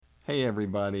Hey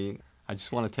everybody, I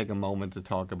just want to take a moment to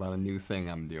talk about a new thing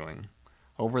I'm doing.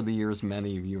 Over the years,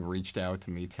 many of you have reached out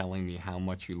to me telling me how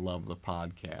much you love the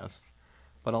podcast,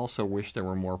 but also wish there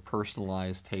were more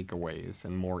personalized takeaways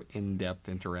and more in-depth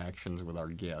interactions with our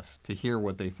guests to hear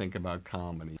what they think about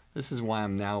comedy. This is why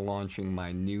I'm now launching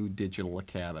my new digital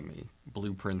academy,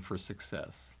 Blueprint for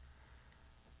Success.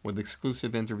 With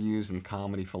exclusive interviews and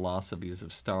comedy philosophies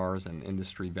of stars and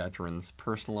industry veterans,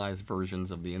 personalized versions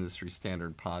of the industry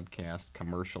standard podcast,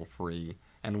 commercial-free,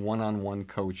 and one-on-one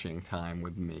coaching time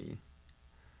with me.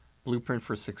 Blueprint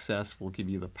for Success will give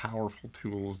you the powerful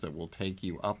tools that will take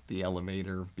you up the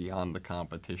elevator beyond the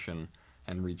competition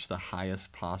and reach the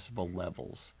highest possible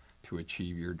levels to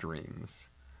achieve your dreams.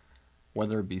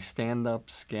 Whether it be stand-up,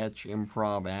 sketch,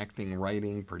 improv, acting,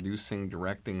 writing, producing,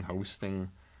 directing,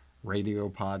 hosting, radio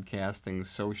podcasting,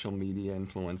 social media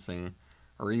influencing,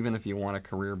 or even if you want a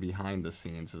career behind the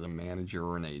scenes as a manager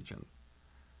or an agent.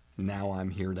 Now I'm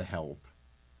here to help,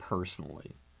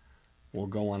 personally. We'll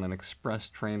go on an express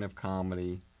train of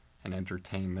comedy and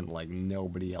entertainment like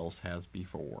nobody else has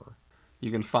before.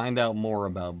 You can find out more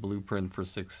about Blueprint for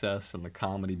Success and the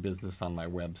comedy business on my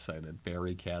website at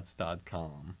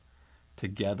barrykatz.com.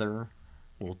 Together,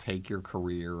 we'll take your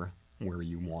career where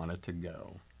you want it to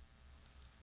go.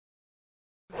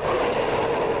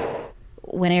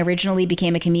 When I originally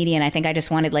became a comedian, I think I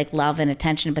just wanted like love and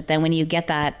attention. But then when you get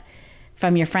that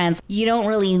from your friends, you don't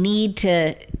really need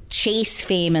to chase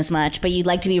fame as much, but you'd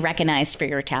like to be recognized for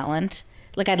your talent.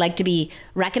 Like I'd like to be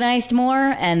recognized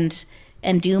more and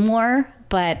do more,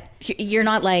 but you're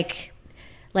not like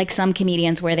some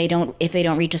comedians where if they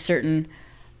don't reach a certain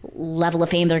level of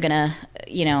fame, they're gonna,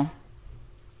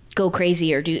 go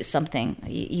crazy or do something.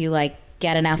 You like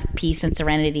get enough peace and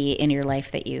serenity in your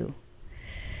life that you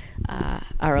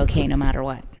are okay no matter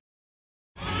what.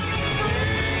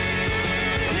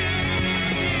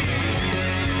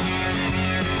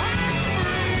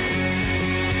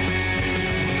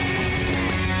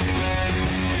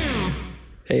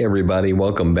 Hey everybody,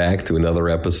 welcome back to another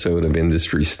episode of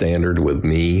Industry Standard with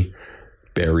me,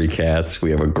 Barry Katz.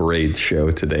 We have a great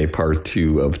show today, part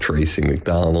 2 of Tracy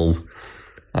McDonald.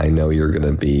 I know you're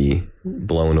going to be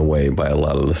blown away by a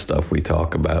lot of the stuff we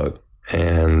talk about.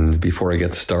 And before I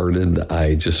get started,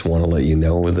 I just want to let you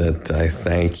know that I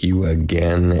thank you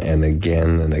again and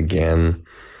again and again.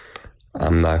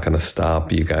 I'm not going to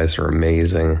stop. You guys are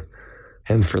amazing.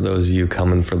 And for those of you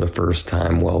coming for the first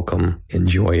time, welcome.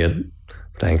 Enjoy it.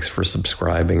 Thanks for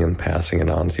subscribing and passing it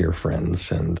on to your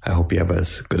friends. And I hope you have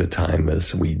as good a time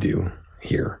as we do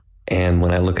here. And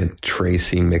when I look at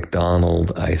Tracy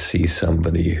McDonald, I see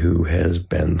somebody who has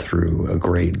been through a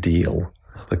great deal.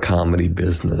 The comedy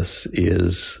business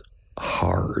is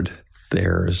hard.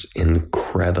 There's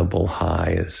incredible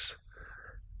highs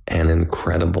and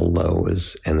incredible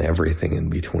lows and everything in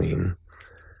between.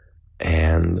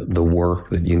 And the work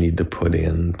that you need to put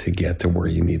in to get to where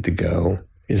you need to go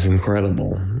is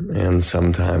incredible. And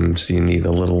sometimes you need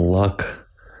a little luck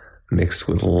mixed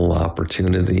with a little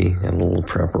opportunity and a little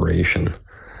preparation.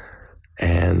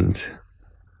 And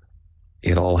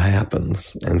it all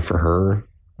happens. And for her,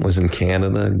 was in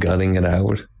Canada, gutting it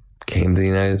out, came to the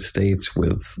United States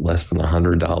with less than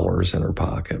 $100 in her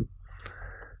pocket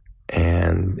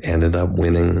and ended up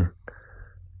winning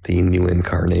the new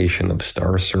incarnation of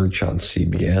Star Search on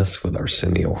CBS with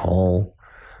Arsenio Hall,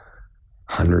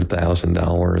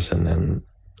 $100,000, and then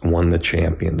won the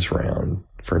Champions round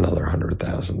for another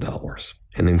 $100,000.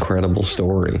 An incredible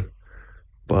story,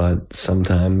 but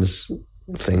sometimes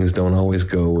things don't always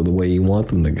go the way you want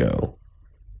them to go.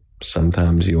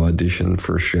 Sometimes you audition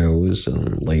for shows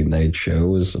and late night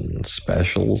shows and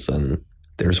specials, and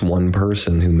there's one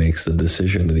person who makes the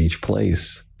decision at each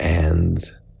place, and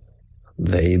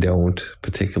they don't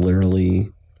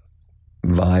particularly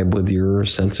vibe with your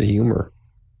sense of humor.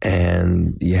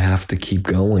 And you have to keep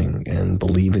going and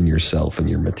believe in yourself and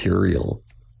your material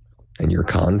and your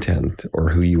content or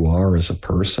who you are as a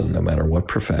person, no matter what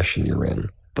profession you're in.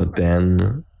 But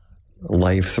then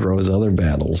life throws other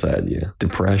battles at you.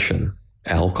 Depression,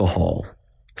 alcohol,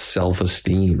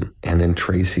 self-esteem, and in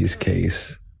Tracy's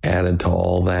case, added to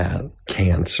all that,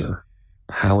 cancer.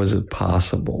 How is it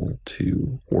possible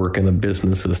to work in a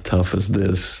business as tough as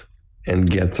this and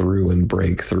get through and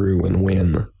break through and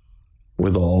win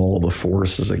with all the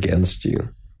forces against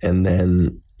you? And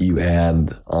then you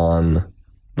add on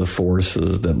the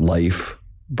forces that life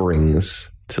brings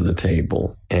to the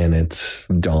table, and it's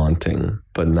daunting,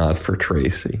 but not for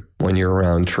Tracy. When you're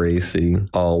around Tracy,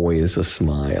 always a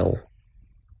smile,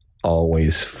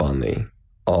 always funny,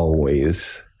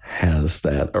 always has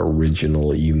that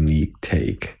original, unique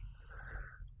take.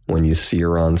 When you see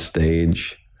her on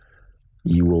stage,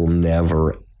 you will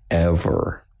never,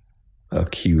 ever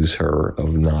accuse her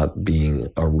of not being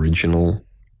original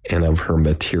and of her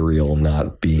material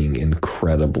not being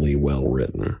incredibly well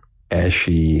written. As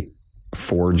she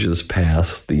forges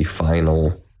past the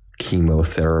final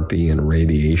chemotherapy and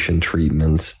radiation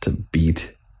treatments to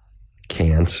beat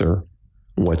cancer,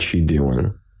 what's she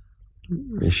doing?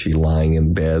 Is she lying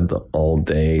in bed all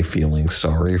day feeling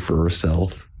sorry for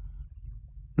herself?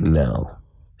 No.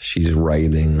 She's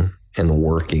writing and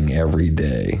working every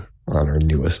day on her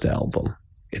newest album.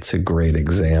 It's a great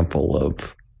example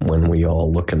of when we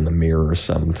all look in the mirror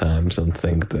sometimes and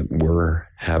think that we're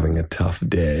having a tough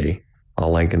day.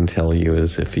 All I can tell you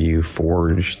is if you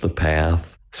forge the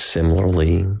path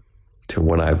similarly to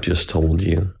what I've just told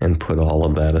you and put all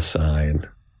of that aside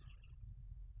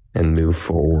and move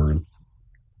forward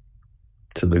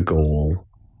to the goal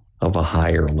of a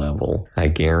higher level, I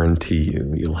guarantee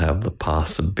you'll have the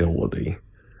possibility,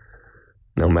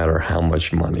 no matter how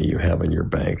much money you have in your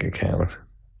bank account,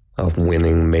 of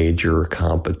winning major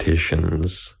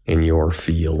competitions in your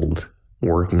field,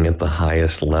 working at the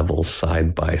highest level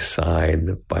side by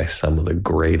some of the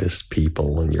greatest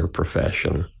people in your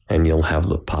profession, and you'll have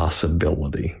the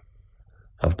possibility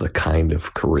of the kind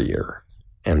of career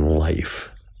and life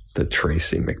that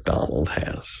Tracy McDonald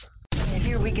has.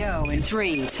 Here we go in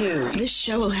 3, 2. This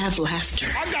show will have laughter.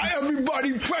 I got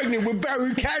everybody pregnant with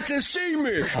Barry Katz and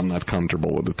semen. I'm not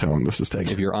comfortable with the tone this is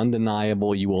taking. If you're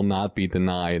undeniable, you will not be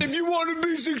denied. If you want to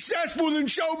be successful in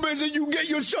show business, you get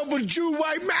yourself a Jew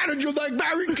white manager like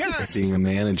Barry Katz. Being a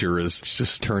manager is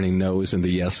just turning no's into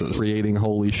yeses. Creating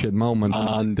holy shit moments.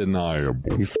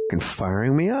 Undeniable. You fucking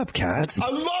firing me up, Katz. I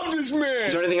love this man.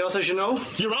 Is there anything else I should know?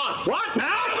 You're on. What? Now?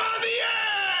 I'm on the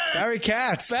air. Barry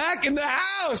Katz. Back in the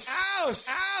house.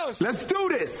 Let's do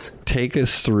this. Take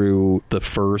us through the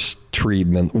first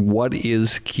treatment. What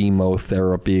is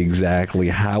chemotherapy exactly?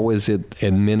 How is it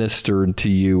administered to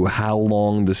you? How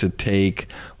long does it take?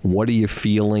 What are you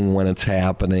feeling when it's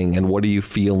happening? And what are you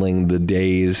feeling the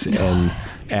days and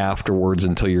afterwards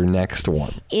until your next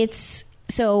one?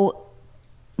 So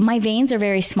my veins are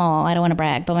very small. I don't want to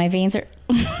brag, but my veins are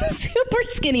super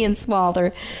skinny and small.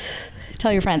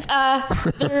 Tell your friends.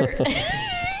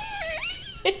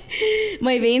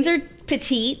 My veins are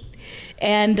petite,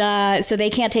 and so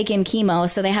they can't take in chemo.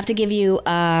 So they have to give you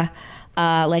like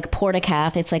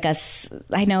Portacath. It's like it's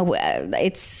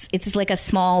like a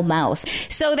small mouse.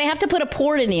 So they have to put a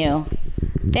port in you.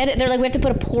 They're like, we have to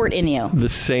put a port in you. The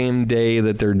same day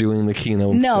that they're doing the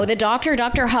chemo? No, the doctor,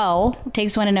 Dr. Ho,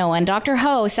 takes one to know one. Dr.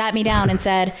 Ho sat me down and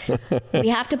said, we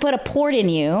have to put a port in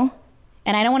you.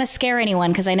 And I don't want to scare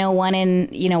anyone because I know 1 in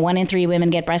 3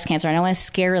 women get breast cancer. I don't want to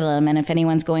scare them. And if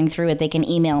anyone's going through it, they can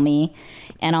email me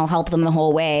and I'll help them the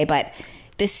whole way. But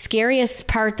the scariest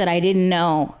part that I didn't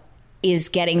know is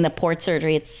getting the port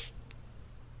surgery. It's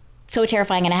so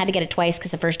terrifying. And I had to get it twice because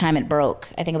the first time it broke.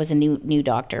 I think it was a new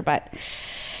doctor. But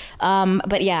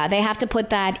yeah, they have to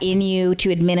put that in you to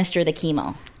administer the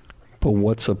chemo. But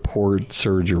what's a port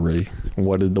surgery?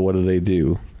 What do they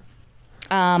do?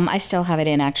 I still have it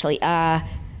in, actually. I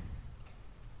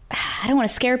don't want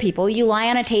to scare people. You lie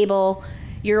on a table,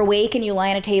 you're awake and you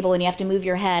lie on a table and you have to move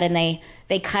your head and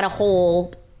they cut a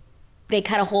hole. They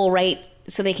cut a hole right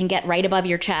so they can get right above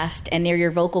your chest and near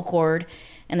your vocal cord,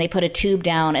 and they put a tube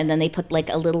down and then they put like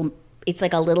it's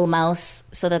like a little mouse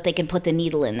so that they can put the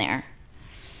needle in there.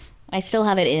 I still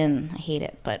have it in. I hate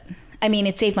it, but I mean,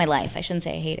 it saved my life. I shouldn't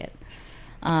say I hate it.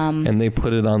 And they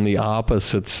put it on the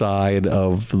opposite side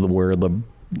of where the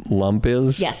lump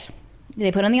is? Yes.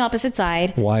 They put it on the opposite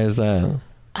side. Why is that?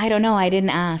 I don't know. I didn't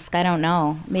ask. I don't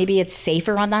know. Maybe it's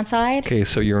safer on that side. Okay,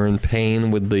 so you're in pain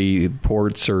with the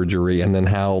port surgery, and then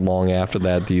how long after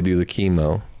that do you do the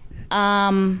chemo?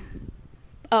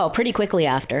 Pretty quickly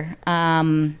after.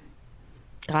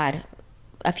 God,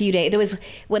 a few days. There was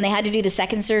when they had to do the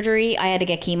second surgery, I had to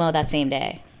get chemo that same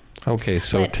day. Okay,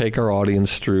 so take our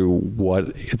audience through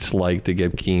what it's like to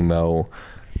get chemo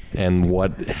and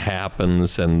what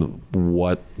happens and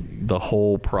what the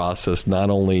whole process,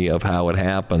 not only of how it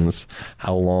happens,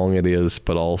 how long it is,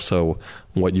 but also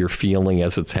what you're feeling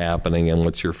as it's happening and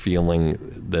what you're feeling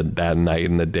that night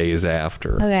and the days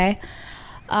after. Okay.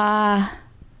 Well,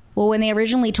 when they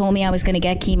originally told me I was going to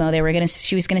get chemo,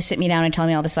 she was going to sit me down and tell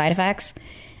me all the side effects.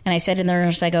 And I said to the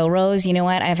nurse, I go, Rose, you know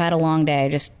what? I've had a long day.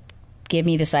 Just give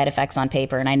me the side effects on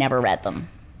paper, and I never read them,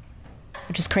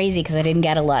 which is crazy because I didn't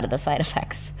get a lot of the side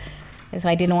effects, so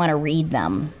I didn't want to read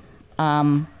them.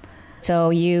 So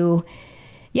you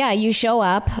show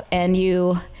up and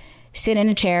you sit in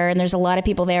a chair, and there's a lot of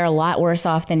people there a lot worse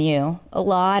off than you, a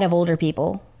lot of older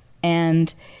people,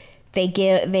 and they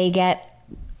get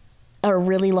a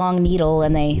really long needle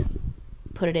and they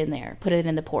put it in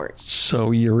the port.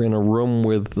 So you're in a room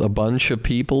with a bunch of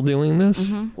people doing this?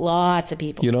 Mm-hmm. Lots of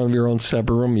people. You don't have your own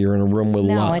separate room? You're in a room with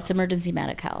No, it's emergency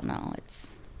medical. No,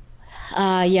 it's...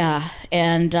 yeah.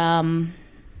 And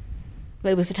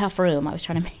it was a tough room. I was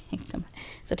trying to make them...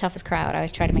 It's the toughest crowd. I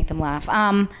was trying to make them laugh.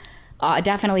 I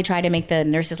definitely tried to make the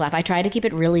nurses laugh. I tried to keep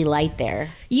it really light there.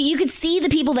 You could see the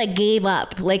people that gave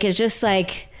up. Like, it's just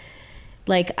like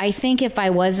I think if I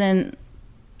wasn't...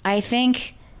 I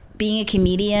think... being a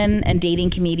comedian and dating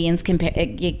comedians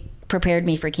it prepared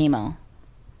me for chemo,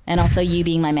 and also you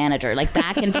being my manager, like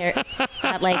that in comparison.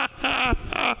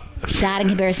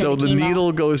 So to the chemo.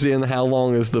 needle goes in. How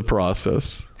long is the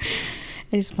process?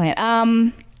 I just play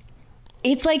it.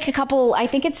 It's like I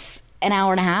think it's an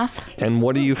hour and a half. And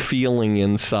what are you feeling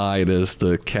inside as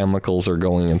the chemicals are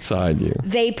going inside you?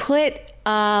 They put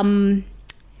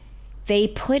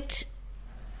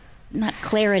not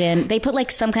Claritin. They put like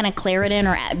some kind of Claritin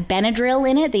or Benadryl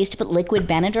in it. They used to put liquid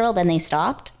Benadryl, then they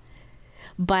stopped.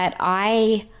 But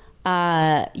I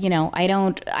don't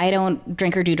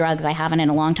drink or do drugs. I haven't in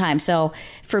a long time. So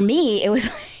for me, it was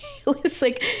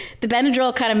like the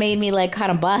Benadryl kind of made me like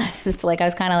kind of buzzed. Like I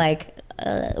was kind of like,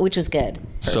 which was good.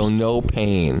 First. So no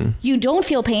pain. You don't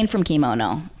feel pain from chemo,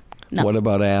 no. What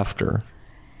about after?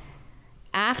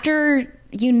 After,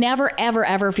 you never, ever,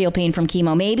 ever feel pain from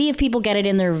chemo. Maybe if people get it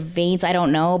in their veins, I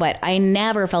don't know, but I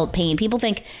never felt pain. People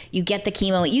think you get the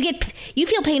chemo. You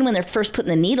feel pain when they're first putting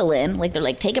the needle in. Like they're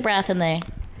like, take a breath, and they...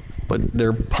 But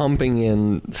they're pumping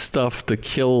in stuff to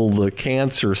kill the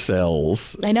cancer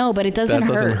cells. I know, but it doesn't hurt.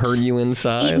 That doesn't hurt you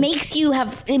inside? It makes you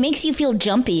feel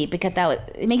jumpy because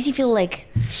it makes you feel like...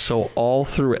 So all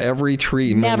through every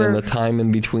treatment and the time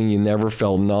in between, you never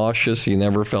felt nauseous? You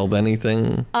never felt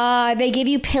anything? They give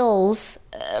you pills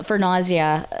for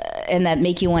nausea and that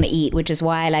make you want to eat, which is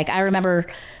why, like, I remember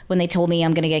when they told me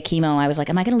I'm going to get chemo, I was like,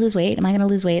 am I going to lose weight? Am I going to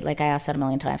lose weight? Like, I asked that a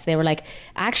million times. They were like,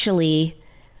 actually...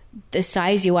 the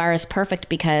size you are is perfect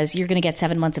because you're going to get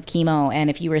 7 months of chemo, and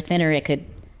if you were thinner, it could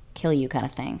kill you, kind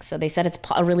of thing. So they said it's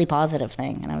a really positive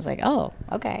thing, and I was like, oh,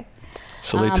 okay.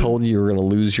 So they told you were going to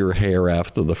lose your hair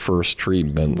after the first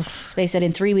treatment. They said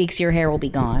in 3 weeks your hair will be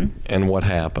gone. And what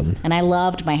happened? And I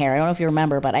loved my hair. I don't know if you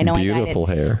remember, but I know beautiful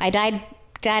hair. I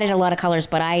dyed it a lot of colors,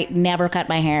 but I never cut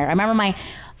my hair. I remember my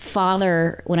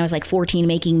father, when I was like 14,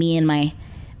 making me and my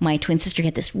twin sister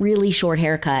get this really short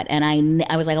haircut, and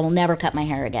I was like, I will never cut my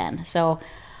hair again. So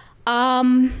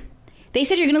they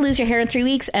said you're going to lose your hair in 3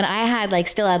 weeks, and I had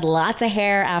still had lots of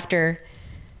hair after,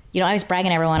 I was bragging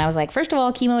to everyone. I was like, first of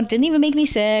all, chemo didn't even make me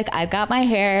sick. I got my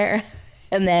hair.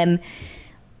 And then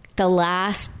the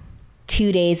last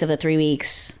 2 days of the 3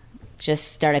 weeks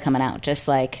just started coming out. Just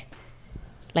like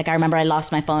I remember I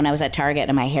lost my phone. I was at Target,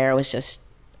 and my hair was just,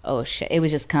 oh shit.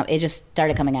 It just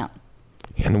started coming out.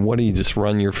 And what do you just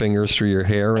run your fingers through your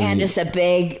hair? And just a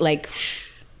big,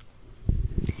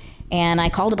 and I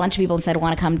called a bunch of people and said,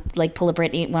 want to come, pull a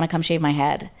Britney, want to come shave my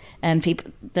head? And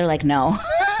people, they're like, no.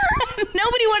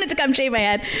 Nobody wanted to come shave my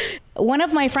head. One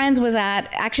of my friends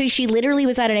she literally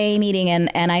was at an AA meeting,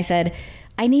 and I said,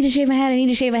 I need to shave my head.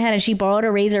 And she borrowed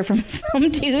a razor from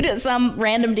some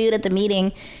random dude at the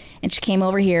meeting. And she came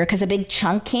over here because a big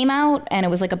chunk came out, and it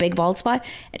was like a big bald spot.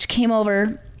 And she came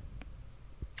over,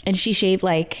 and she shaved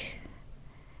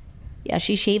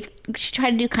she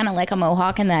tried to do kind of like a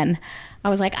mohawk, and then I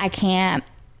was like, I can't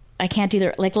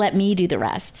do let me do the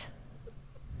rest.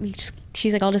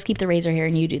 She's like, I'll just keep the razor here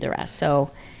and you do the rest.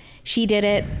 So she did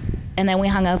it, and then we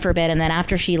hung out for a bit, and then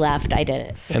after she left, I did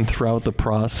it. And throughout the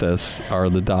process, are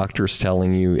the doctors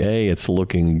telling you, hey, it's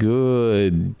looking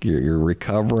good, you're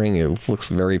recovering, it looks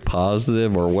very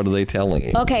positive, or what are they telling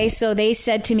you? Okay, so they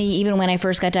said to me, even when I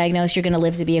first got diagnosed, you're going to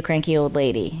live to be a cranky old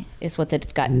lady, is what the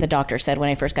doctor said when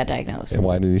I first got diagnosed. And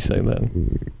why did he say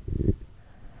that?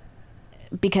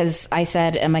 Because I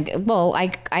said,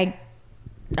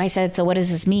 I said, so what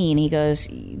does this mean? He goes,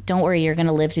 don't worry, you're going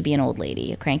to live to be an old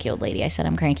lady, a cranky old lady. I said,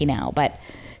 I'm cranky now. But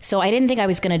so I didn't think I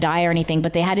was going to die or anything,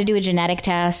 but they had to do a genetic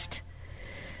test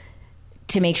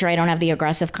to make sure I don't have the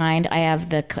aggressive kind. I have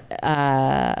the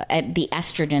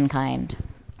estrogen kind.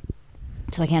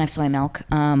 So I can't have soy milk.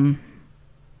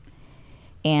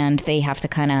 And they have to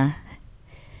kind of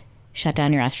shut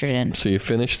down your estrogen. So you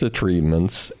finish the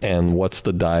treatments, and what's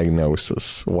the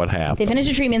diagnosis? What happened? They finish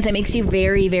the treatments. It makes you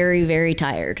very, very, very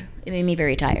tired. It made me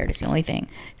very tired. It's the only thing.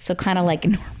 So kind of like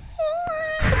normal.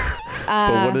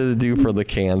 But what did it do for the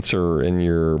cancer in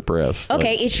your breast?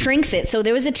 Okay, it shrinks it. So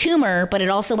there was a tumor, but it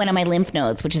also went in my lymph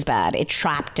nodes, which is bad.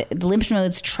 The lymph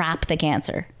nodes trap the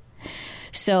cancer.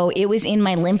 So it was in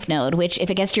my lymph node, which if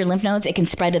it gets to your lymph nodes, it can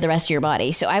spread to the rest of your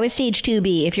body. So I was stage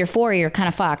 2B. If you're 4, you're kind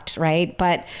of fucked, right?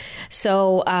 But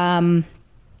so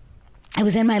it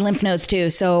was in my lymph nodes too.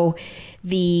 So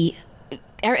a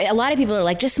lot of people are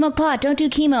like, just smoke pot, don't do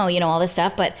chemo, all this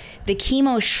stuff. But the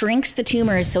chemo shrinks the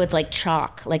tumors, so it's like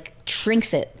chalk, like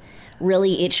shrinks it.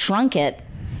 Really, it shrunk it.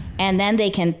 And then they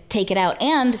can take it out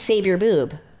and save your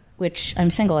boob, which I'm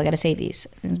single. I got to save these.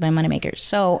 It's my moneymakers.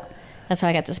 So that's how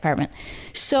I got this apartment.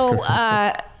 So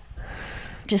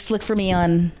just look for me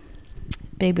on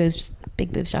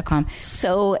bigboobs.com.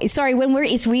 So sorry,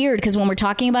 it's weird because when we're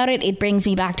talking about it, it brings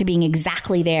me back to being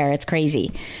exactly there. It's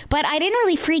crazy. But I didn't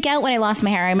really freak out when I lost my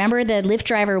hair. I remember the Lyft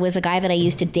driver was a guy that I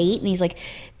used to date, and he's like,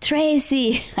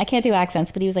 Tracy, I can't do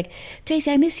accents, but he was like,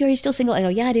 Tracy, I miss you. Are you still single? I go,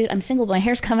 yeah, dude, I'm single, but my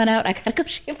hair's coming out. I gotta go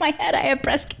shave my head. I have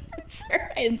breast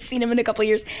cancer. I hadn't seen him in a couple of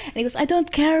years. And he goes, I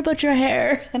don't care about your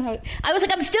hair. And I was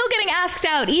like, I'm still getting asked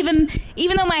out, even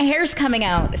though my hair's coming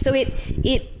out. So it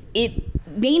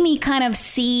made me kind of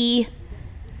see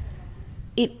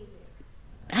it.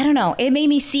 I don't know. It made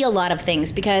me see a lot of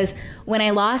things, because when I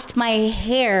lost my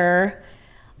hair,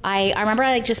 I remember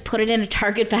I just put it in a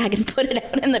Target bag and put it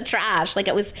out in the trash. Like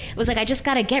it was like, I just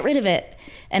got to get rid of it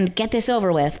and get this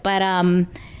over with. But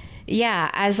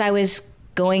yeah, as I was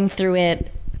going through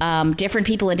it, different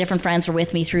people and different friends were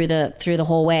with me through the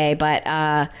whole way. But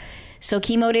so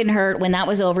chemo didn't hurt. When that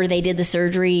was over, they did the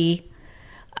surgery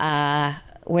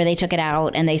where they took it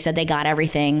out, and they said they got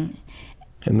everything.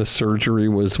 And the surgery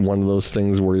was one of those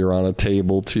things where you're on a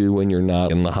table too, and you're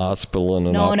not in the hospital in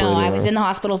an operating room. No, I was in the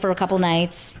hospital for a couple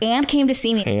nights. Ant came to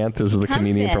see me. Ant is the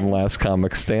comedian from Last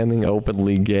Comic Standing,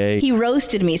 openly gay. He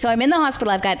roasted me. So I'm in the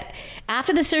hospital.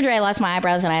 After the surgery, I lost my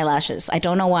eyebrows and eyelashes. I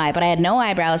don't know why, but I had no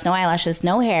eyebrows, no eyelashes,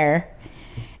 no hair.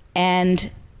 And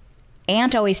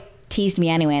Ant always teased me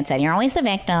anyway and said, you're always the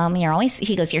victim.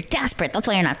 He goes, you're desperate. That's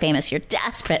why you're not famous. You're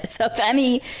desperate. So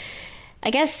then I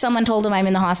guess someone told him I'm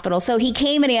in the hospital. So he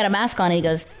came and he had a mask on,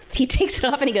 and he takes it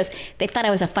off and he goes, they thought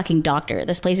I was a fucking doctor.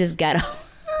 This place is ghetto.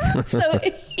 So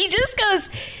he just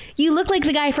goes, you look like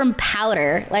the guy from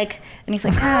Powder. And he's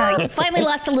like, you finally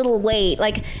lost a little weight.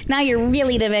 Now you're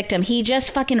really the victim. He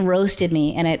just fucking roasted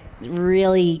me, and it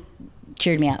really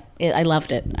cheered me up. I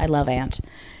loved it. I love Ant.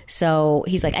 So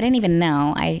he's like, I didn't even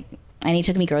know. And he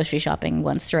took me grocery shopping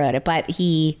once throughout it. But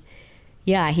he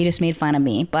just made fun of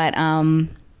me. But,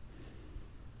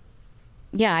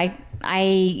 yeah,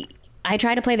 I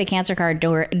tried to play the cancer card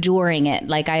during it.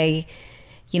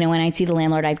 When I'd see the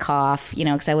landlord, I'd cough,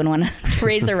 because I wouldn't want to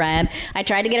raise the rent. I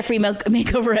tried to get a free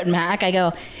makeover at Mac. I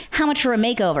go, how much for a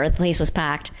makeover? The place was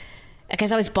packed.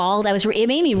 Because I was bald. It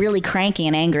made me really cranky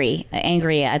and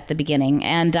angry at the beginning.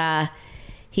 And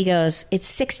he goes,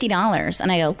 it's $60. And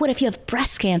I go, what if you have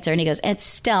breast cancer? And he goes, it's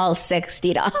still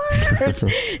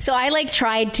 $60. So I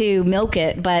tried to milk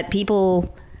it, but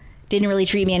people didn't really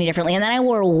treat me any differently. And then I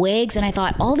wore wigs, and I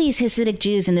thought, all these Hasidic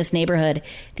Jews in this neighborhood,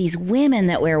 these women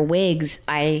that wear wigs,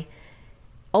 I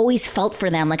always felt for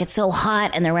them. It's so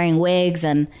hot, and they're wearing wigs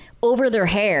and over their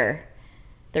hair.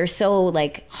 They're so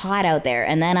hot out there.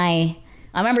 And then I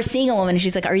remember seeing a woman, and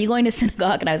she's like, are you going to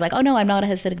synagogue? And I was like, oh no, I'm not a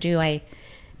Hasidic Jew.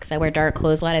 Because I wear dark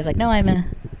clothes a lot. I was like, no, I'm a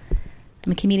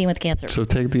comedian with cancer. So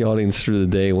take the audience through the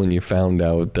day when you found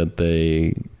out that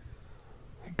they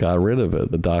got rid of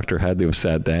it. The doctor had to have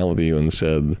sat down with you and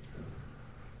said,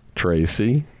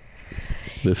 Tracy,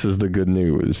 this is the good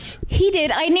news. He did.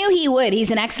 I knew he would.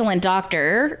 He's an excellent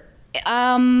doctor.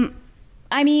 I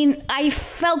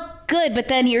felt good, but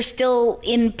then you're still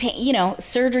in pain.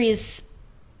 Surgery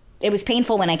it was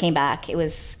painful when I came back. It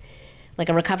was like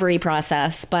a recovery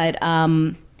process, but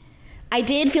I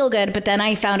did feel good, but then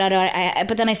I found out,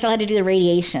 but then I still had to do the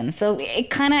radiation. So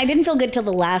I didn't feel good till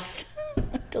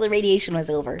the radiation was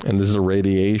over. And this is a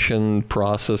radiation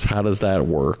process. How does that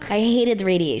work? I hated the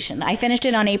radiation. I finished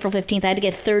it on April 15th. I had to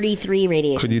get 33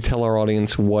 radiations. Could you tell our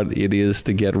audience what it is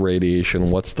to get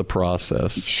radiation? What's the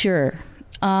process? Sure.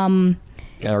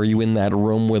 Are you in that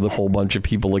room with a whole bunch of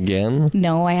people again?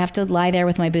 No, I have to lie there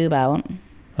with my boob out.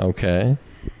 Okay.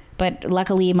 But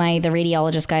luckily, the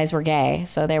radiologist guys were gay.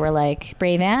 So they were like,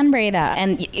 breathe in, breathe out.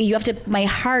 And you have to, my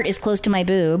heart is close to my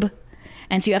boob.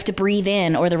 And so you have to breathe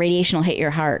in, or the radiation will hit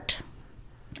your heart.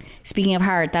 Speaking of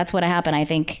heart, that's what happened. I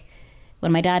think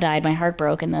when my dad died, my heart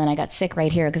broke, and then I got sick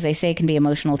right here, because they say it can be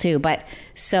emotional too. But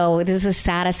so this is the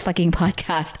saddest fucking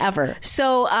podcast ever.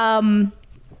 So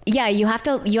yeah, you have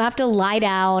to lie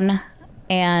down,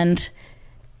 and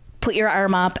put your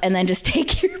arm up, and then just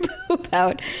take your boob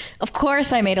out. Of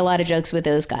course, I made a lot of jokes with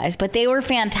those guys, but they were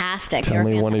fantastic. Tell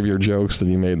me one of your jokes that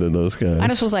you made to those guys. I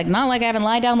just was like, not like I haven't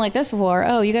lied down like this before.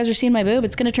 Oh, you guys are seeing my boob.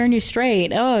 It's going to turn you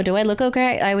straight. Oh, do I look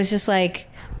okay? I was just like,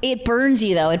 it burns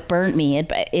you, though. It burnt me.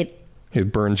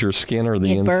 It burns your skin or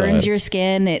the inside? It burns your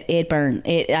skin. It burned.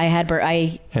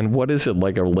 And what is it,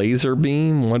 like a laser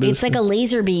beam? It's like a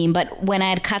laser beam, but when I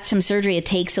had cuts from surgery, it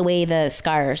takes away the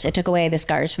scars. It took away the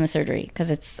scars from the surgery because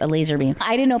it's a laser beam.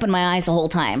 I didn't open my eyes the whole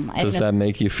time. Does that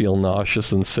make you feel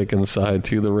nauseous and sick inside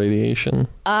too, the radiation?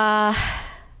 No,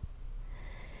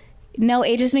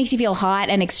 it just makes you feel hot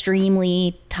and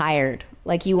extremely tired.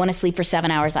 Like you want to sleep for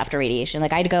 7 hours after radiation.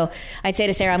 Like I'd say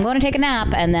to Sarah, I'm going to take a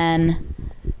nap, and then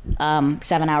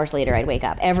 7 hours later I'd wake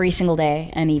up every single day.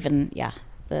 And even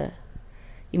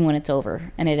when it's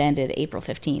over, and it ended April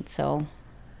 15th. So.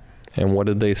 And what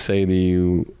did they say to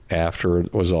you after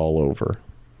it was all over?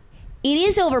 It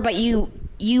is over, but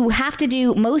you have to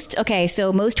do most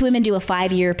women do a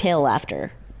 5-year pill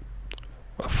after.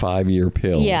 A 5-year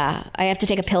pill? Yeah, I have to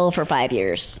take a pill for 5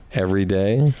 years. Every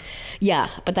day? Yeah,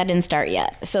 but that didn't start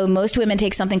yet. So most women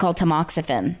take something called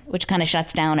tamoxifen, which kind of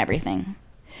shuts down everything.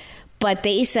 But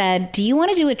they said, do you want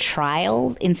to do a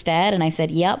trial instead? And I said,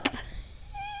 yep.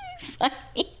 Sign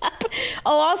me up.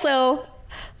 Oh, also,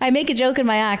 I make a joke in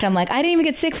my act. I'm like, I didn't even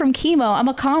get sick from chemo. I'm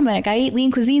a comic. I ate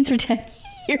lean cuisines for 10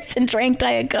 years and drank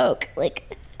Diet Coke.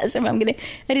 Like, as if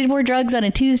I did more drugs on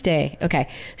a Tuesday. Okay.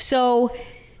 So,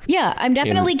 yeah, I'm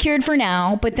definitely cured for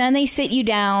now. But then they sit you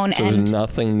down. So there's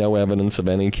nothing, no evidence of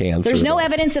any cancer. There's no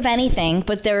evidence of anything.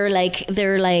 But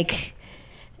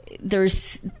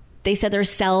they said there's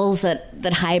cells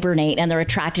that hibernate and they're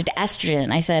attracted to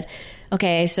estrogen. I said,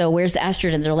 okay, so where's the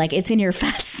estrogen? They're like, it's in your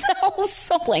fat cells.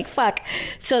 So I'm like, fuck.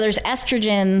 So there's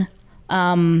estrogen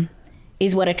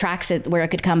is what attracts it, where it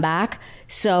could come back.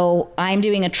 So I'm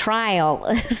doing a trial.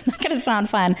 It's not going to sound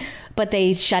fun, but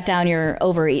they shut down your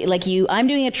ovary. I'm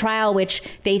doing a trial which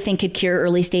they think could cure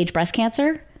early stage breast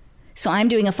cancer. So I'm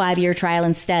doing a 5-year trial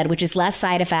instead, which is less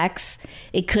side effects.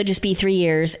 It could just be 3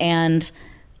 years. And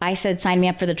I said, sign me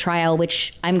up for the trial,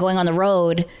 which I'm going on the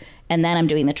road, and then I'm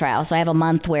doing the trial. So I have a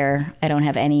month where I don't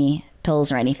have any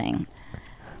pills or anything.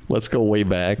 Let's go way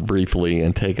back briefly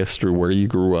and take us through where you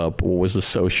grew up. What was the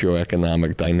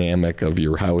socioeconomic dynamic of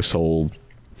your household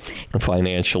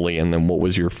financially? And then what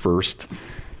was your first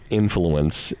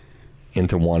influence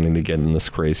into wanting to get in this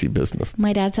crazy business?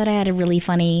 My dad said he had a really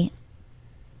funny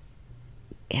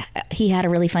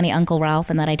Uncle Ralph,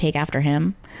 and that I take after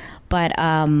him. But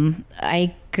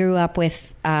I grew up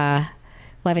with, I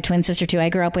have a twin sister too. I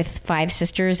grew up with 5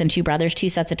 sisters and 2 brothers, 2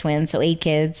 sets of twins, so 8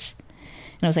 kids.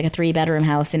 And it was like a 3-bedroom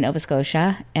house in Nova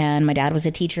Scotia. And my dad was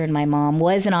a teacher and my mom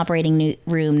was an operating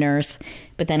room nurse.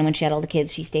 But then when she had all the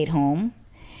kids, she stayed home.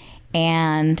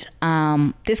 And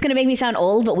this is going to make me sound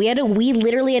old, but we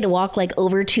literally had to walk like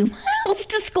over 2 miles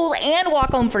to school and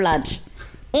walk home for lunch.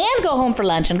 And go home for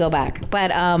lunch and go back.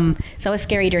 But so it was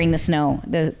scary during the snow,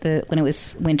 when it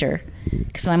was winter.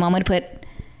 Because my mom would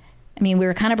we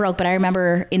were kind of broke, but I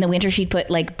remember in the winter she'd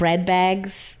put like bread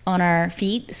bags on our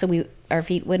feet so our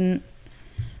feet wouldn't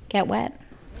get wet.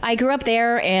 I grew up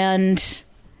there, and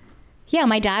yeah,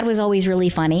 my dad was always really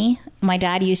funny. My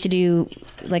dad used to do,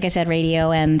 like I said,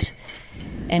 radio and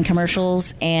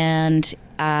commercials, and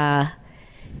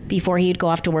before he'd go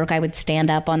off to work, I would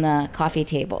stand up on the coffee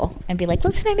table and be like,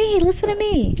 listen to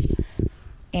me.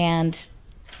 And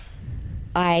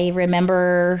I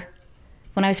remember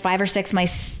when I was 5 or 6, my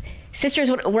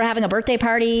sisters were having a birthday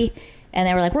party, and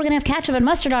they were like, we're going to have ketchup and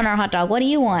mustard on our hot dog. What do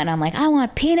you want? I'm like, I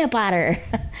want peanut butter.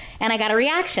 And I got a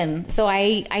reaction. So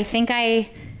I think I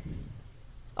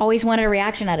always wanted a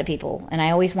reaction out of people. And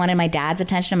I always wanted my dad's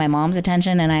attention and my mom's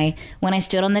attention. And when I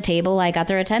stood on the table, I got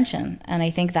their attention. And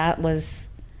I think that was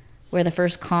where the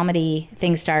first comedy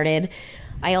thing started.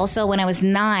 I also, when I was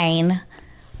 9,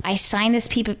 I signed this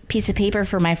piece of paper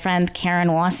for my friend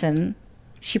Karen Wasson.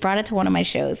 She brought it to one of my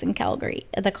shows in Calgary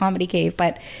at the Comedy Cave.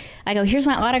 But I go, here's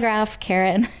my autograph,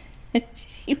 Karen.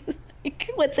 She was like,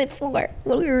 what's it for?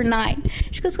 When we were 9.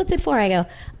 She goes, what's it for? I go,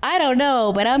 I don't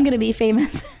know, but I'm going to be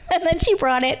famous. And then she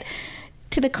brought it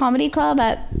to the comedy club.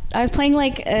 I was playing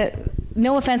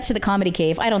no offense to the Comedy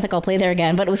Cave. I don't think I'll play there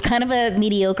again, but it was kind of a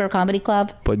mediocre comedy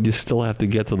club. But you still have to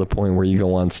get to the point where you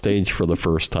go on stage for the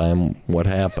first time. What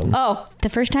happened? Oh, the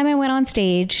first time I went on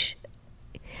stage,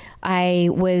 I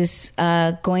was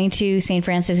going to St.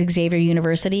 Francis Xavier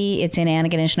University. It's in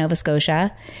Antigonish, Nova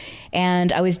Scotia.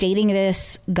 And I was dating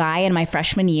this guy in my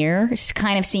freshman year,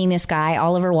 kind of seeing this guy,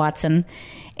 Oliver Watson,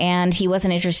 and he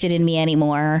wasn't interested in me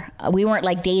anymore. We weren't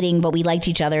like dating, but we liked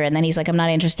each other. And then he's like, I'm not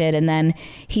interested. And then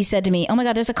he said to me, oh my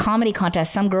God, there's a comedy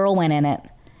contest. Some girl went in it.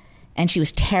 And she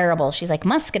was terrible. She's like,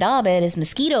 muscadabit is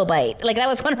mosquito bite. Like, that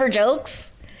was one of her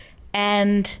jokes.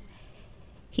 And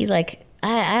he's like,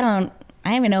 I don't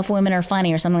even know if women are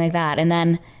funny or something like that. And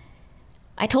then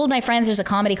I told my friends there's a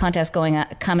comedy contest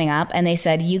coming up. And they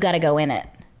said, you got to go in it.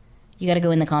 You got to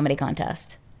go in the comedy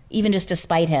contest. Even just to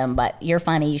spite him, but you're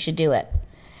funny. You should do it.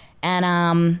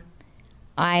 And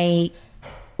I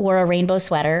wore a rainbow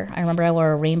sweater. I remember I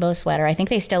wore a rainbow sweater. I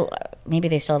think maybe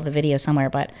they still have the video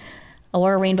somewhere, but I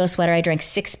wore a rainbow sweater. I drank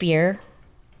 6 beer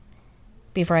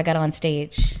before I got on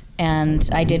stage. And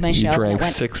I did my show. You drank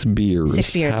 6 beers.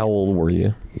 6 beers. How old were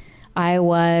you? I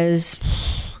was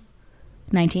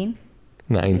 19.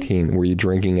 19. Were you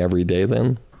drinking every day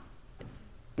then?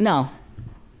 No.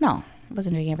 I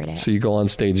wasn't drinking every day. So you go on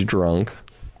stage drunk?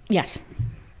 Yes.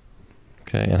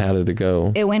 Okay, and how did it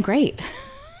go? It went great.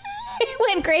 It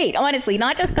went great, honestly,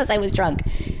 not just because I was drunk.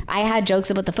 I had jokes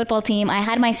about the football team. I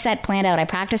had my set planned out. I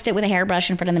practiced it with a hairbrush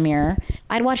in front of the mirror.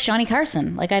 I'd watch Johnny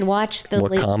Carson. Like, I'd watch the...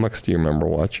 What comics do you remember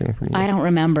watching from I don't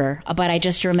remember, but I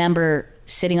just remember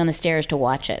sitting on the stairs to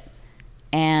watch it.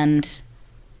 And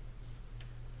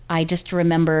I just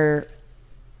remember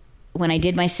when I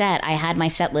did my set, I had my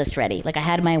set list ready. Like, I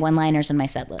had my one-liners in my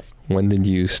set list. When did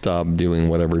you stop doing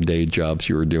whatever day jobs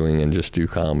you were doing and just do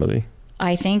comedy?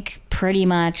 I think pretty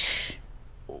much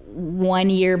 1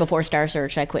 year before Star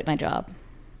Search, I quit my job.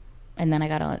 And then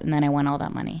I won all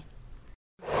that money.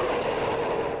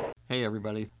 Hey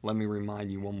everybody, let me remind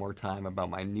you one more time about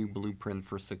my new Blueprint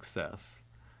for Success.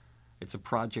 It's a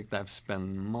project I've spent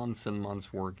months and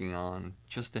months working on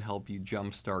just to help you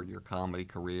jumpstart your comedy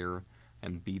career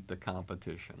and beat the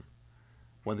competition.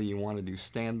 Whether you want to do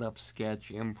stand-up, sketch,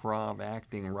 improv,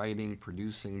 acting, writing,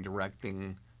 producing,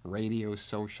 directing, radio,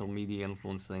 social media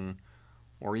influencing,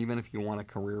 or even if you want a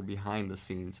career behind the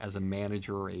scenes as a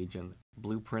manager or agent,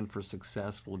 Blueprint for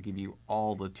Success will give you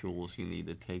all the tools you need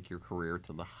to take your career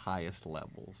to the highest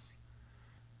levels.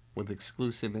 With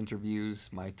exclusive interviews,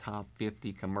 my top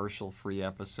 50 commercial-free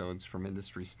episodes from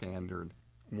Industry Standard,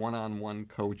 one-on-one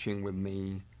coaching with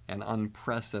me, and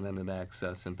unprecedented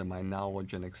access into my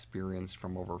knowledge and experience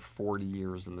from over 40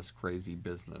 years in this crazy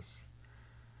business.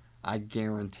 I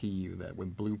guarantee you that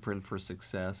with Blueprint for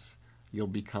Success, you'll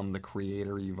become the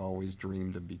creator you've always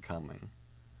dreamed of becoming.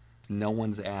 No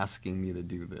one's asking me to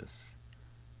do this.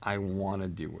 I want to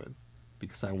do it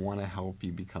because I want to help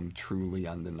you become truly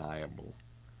undeniable.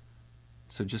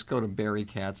 So just go to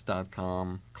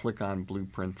barrykatz.com, click on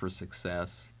Blueprint for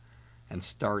Success, and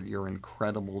start your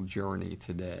incredible journey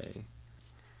today.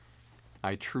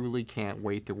 I truly can't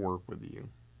wait to work with you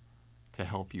to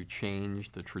help you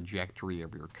change the trajectory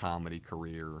of your comedy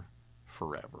career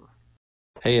forever.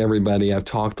 Hey everybody, I've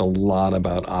talked a lot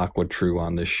about AquaTrue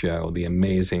on this show, the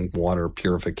amazing water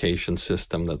purification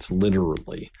system that's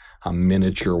literally a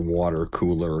miniature water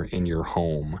cooler in your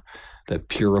home that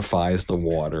purifies the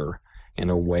water in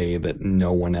a way that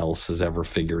no one else has ever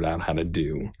figured out how to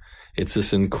do. It's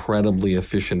this incredibly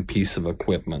efficient piece of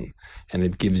equipment, and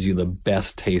it gives you the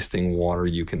best tasting water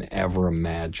you can ever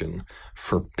imagine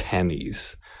for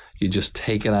pennies. You just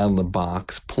take it out of the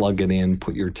box, plug it in,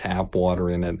 put your tap water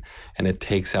in it, and it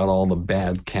takes out all the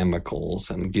bad chemicals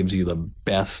and gives you the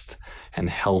best and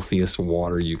healthiest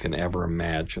water you can ever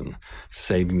imagine,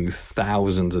 saving you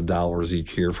thousands of dollars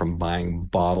each year from buying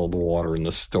bottled water in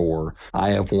the store.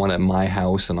 I have one at my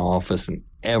house and office, and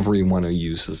everyone who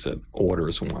uses it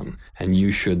orders one, and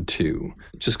you should too.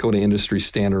 Just go to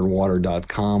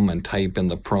industrystandardwater.com and type in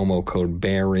the promo code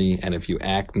Barry, and if you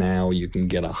act now, you can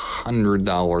get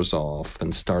 $100 off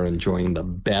and start enjoying the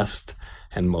best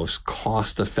and most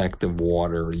cost-effective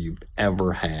water you've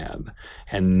ever had,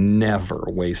 and never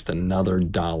waste another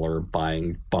dollar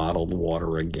buying bottled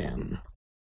water again.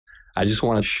 I just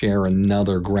want to share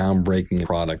another groundbreaking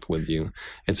product with you.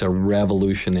 It's a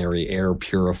revolutionary air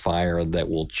purifier that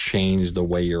will change the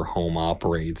way your home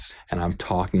operates, and I'm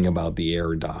talking about the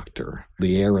Air Doctor.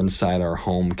 The air inside our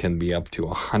home can be up to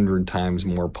 100 times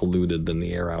more polluted than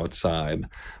the air outside,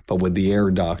 but with the Air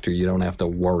Doctor, you don't have to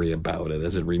worry about it,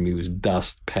 as it removes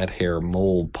dust, pet hair,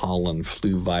 mold, pollen,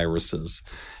 flu viruses,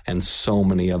 and so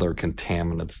many other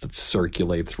contaminants that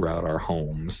circulate throughout our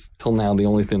homes. Till now, the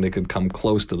only thing that could come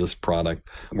close to this product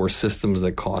were systems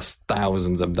that cost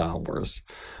thousands of dollars.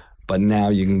 But now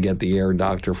you can get the Air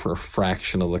Doctor for a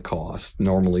fraction of the cost,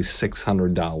 normally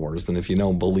 $600. And if you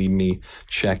don't believe me,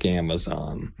 check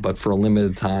Amazon. But for a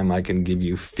limited time, I can give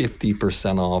you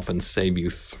 50% off and save you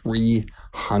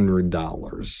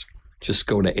 $300. Just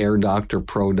go to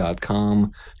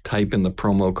airdoctorpro.com, type in the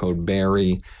promo code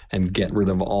Barry, and get rid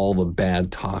of all the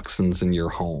bad toxins in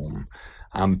your home.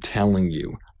 I'm telling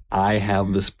you, I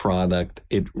have this product.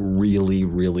 It really,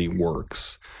 really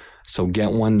works. So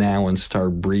get one now and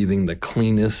start breathing the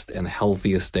cleanest and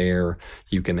healthiest air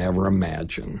you can ever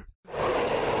imagine.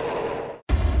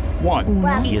 1, 2,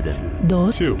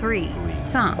 3, 4,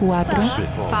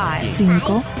 5,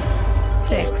 6.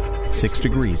 6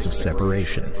 degrees of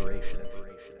separation.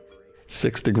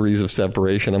 6 degrees of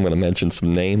separation. I'm going to mention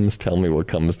some names. Tell me what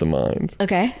comes to mind.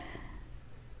 Okay.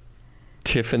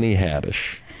 Tiffany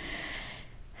Haddish.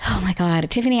 Oh my God.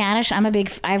 Tiffany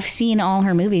Haddish, I've seen all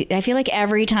her movies. I feel like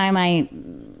every time I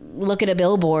look at a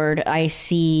billboard, I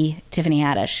see Tiffany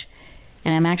Haddish.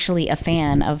 And I'm actually a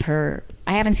fan of her.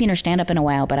 I haven't seen her stand up in a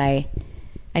while, but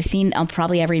I've seen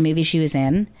probably every movie she was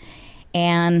in.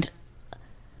 And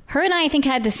her and I think,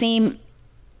 had the same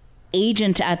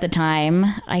agent at the time.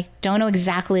 I don't know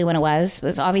exactly when it was. It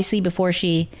was obviously before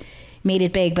she made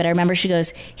it big, but I remember she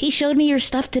goes, "He showed me your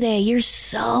stuff today. You're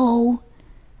so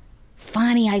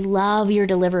funny. I love your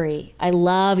delivery. I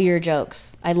love your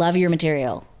jokes. I love your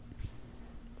material."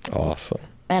 Awesome.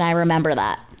 And I remember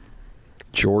that.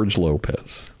 George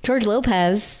Lopez. George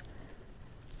Lopez.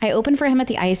 I opened for him at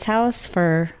the Ice House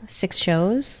for 6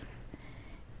 shows.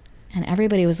 And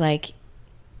everybody was like,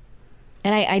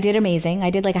 and I did amazing. I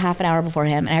did like a half an hour before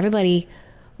him. And everybody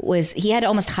was, he had to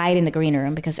almost hide in the green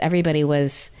room because everybody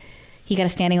was, he got a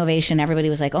standing ovation. Everybody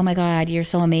was like, "Oh my God, you're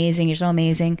so amazing. You're so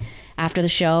amazing." After the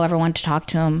show, everyone wanted to talk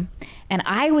to him. And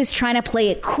I was trying to play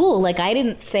it cool. Like, I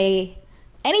didn't say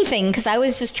anything because I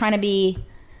was just trying to be,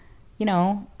 you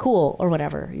know, cool or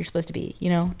whatever you're supposed to be, you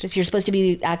know, just you're supposed to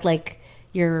be, act like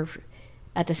you're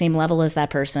at the same level as that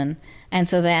person. And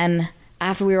so then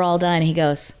after we were all done, he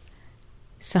goes,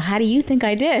 "So how do you think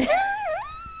I did?"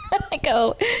 I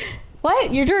go,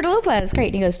 "What? You're George Lopez. Great."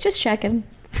 And he goes, "Just checking."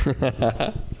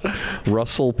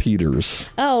 Russell Peters.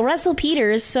 Oh, Russell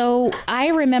Peters. So I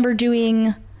remember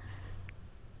doing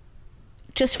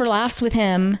Just for Laughs with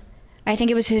him. I think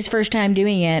it was his first time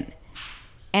doing it.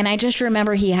 And I just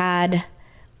remember he had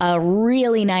a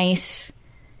really nice,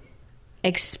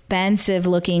 expensive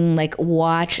looking like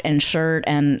watch and shirt.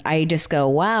 And I just go,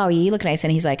 "Wow, you look nice."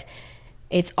 And he's like,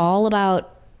 "It's all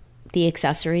about the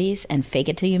accessories and fake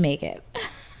it till you make it."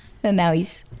 And now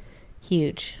he's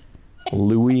huge.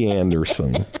 Louis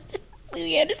Anderson.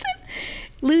 Louis Anderson.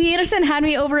 Louis Anderson had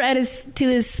me over at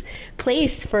his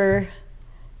place for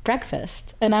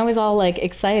breakfast. And I was all like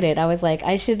excited. I was like,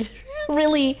 I should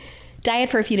really diet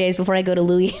for a few days before I go to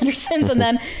Louis Anderson's. And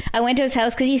then I went to his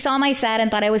house because he saw my set and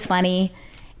thought I was funny.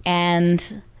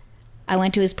 And I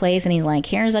went to his place and he's like,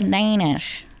 "Here's a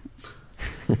Danish.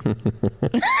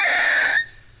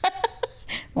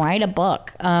 Write a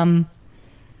book. Don't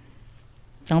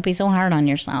be so hard on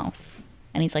yourself."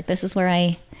 And he's like, this is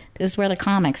where the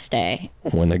comics stay."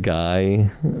 When a guy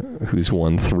who's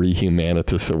won 3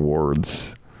 Humanitas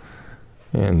Awards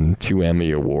and 2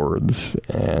 Emmy Awards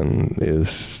and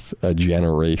is a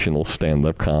generational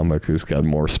stand-up comic who's got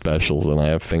more specials than I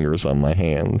have fingers on my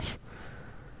hands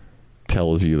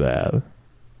tells you that.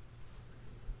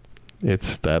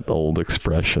 It's that old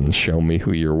expression, "Show me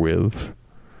who you're with,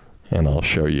 and I'll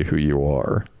show you who you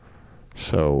are."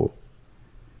 So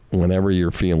whenever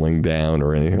you're feeling down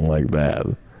or anything like that,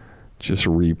 just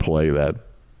replay that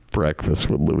breakfast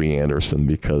with Louis Anderson,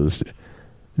 because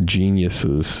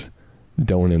geniuses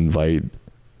don't invite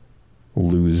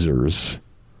losers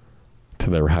to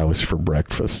their house for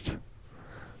breakfast.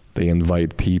 They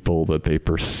invite people that they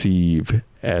perceive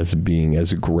as being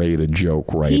as great a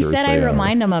joke writer He said as they I are.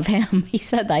 remind him of him. He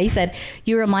said that. He said,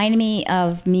 "You remind me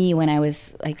of me when I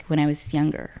was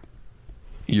younger."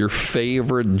 Your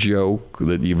favorite joke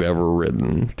that you've ever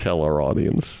written, tell our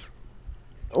audience.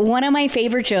 One of my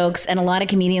favorite jokes, and a lot of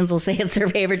comedians will say it's their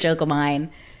favorite joke of mine.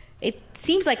 It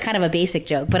seems like kind of a basic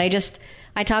joke, but I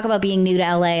talk about being new to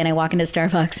LA and I walk into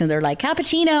Starbucks and they're like,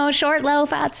 "Cappuccino, short, low,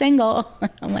 fat, single."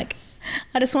 I'm like,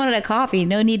 "I just wanted a coffee.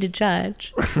 No need to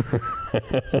judge."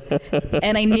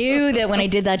 And I knew that when I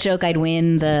did that joke, I'd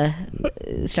win the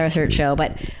Star Search show.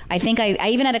 But I think I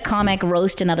even had a comic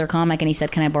roast another comic and he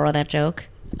said, "Can I borrow that joke?"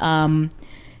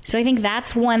 So I think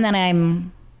that's one that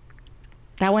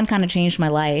that one kind of changed my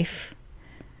life.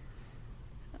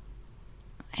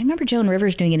 I remember Joan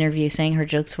Rivers doing an interview saying her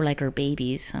jokes were like her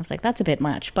babies. I was like, that's a bit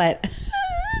much, but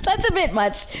that's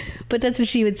what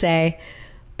she would say.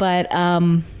 But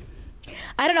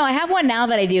I don't know. I have one now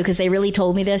that I do because they really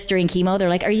told me this during chemo. They're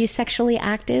like, are you sexually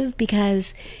active?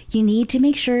 Because you need to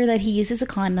make sure that he uses a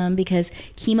condom because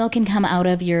chemo can come out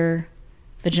of your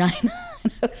vagina.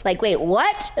 And I was like, wait,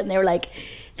 what? And they were like,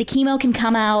 the chemo can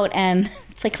come out and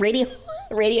it's like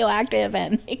radioactive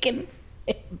and it can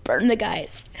burn the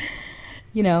guy's,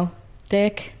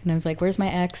 dick. And I was like, where's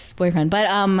my ex-boyfriend? But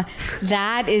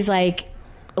that is like,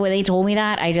 when they told me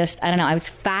that, I don't know. I was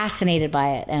fascinated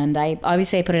by it. And I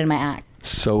obviously put it in my act.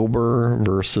 Sober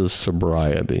versus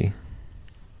sobriety.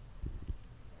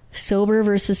 Sober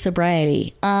versus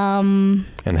sobriety. And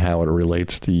how it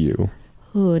relates to you.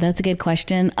 Ooh, that's a good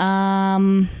question.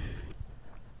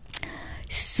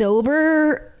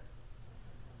 Sober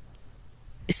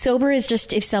is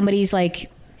just if somebody is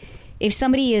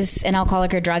an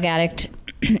alcoholic or drug addict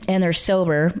and they're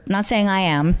sober, not saying I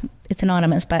am, it's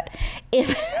anonymous, but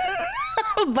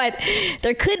but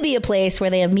there could be a place where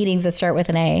they have meetings that start with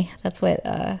an A. That's what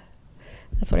I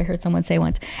heard someone say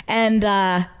once. And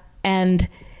I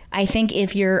think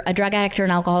if you're a drug addict or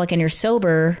an alcoholic and you're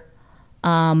sober,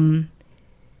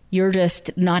 you're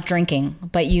just not drinking,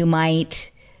 but you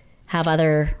might have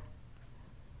other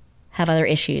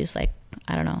issues like,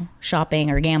 I don't know, shopping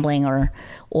or gambling,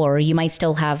 or you might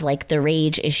still have like the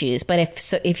rage issues. But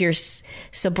if your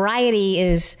sobriety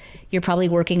is, you're probably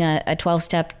working a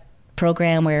 12-step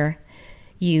program where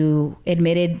you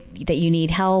admitted that you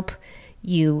need help,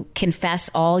 you confess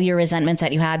all your resentments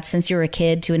that you had since you were a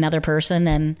kid to another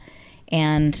person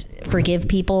and forgive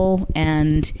people,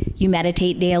 and you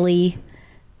meditate daily,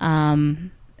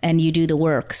 and you do the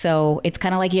work. So it's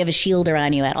kind of like you have a shield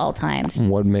around you at all times.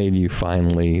 What made you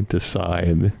finally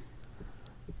decide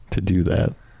to do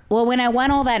that? Well, when I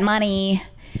won all that money,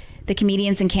 the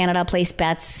comedians in Canada placed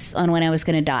bets on when I was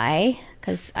going to die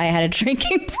because I had a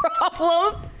drinking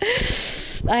problem.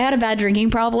 I had a bad drinking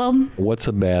problem. What's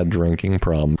a bad drinking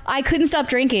problem? I couldn't stop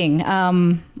drinking.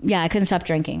 I couldn't stop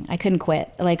drinking. I couldn't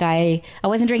quit. Like I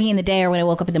wasn't drinking in the day or when I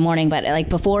woke up in the morning, but like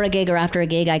before a gig or after a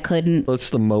gig, I couldn't.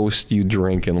 What's the most you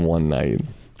drink in one night?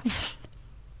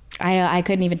 I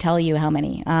couldn't even tell you how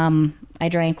many. I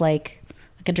drank I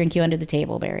could drink you under the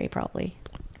table, Barry, probably.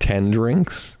 10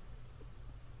 drinks?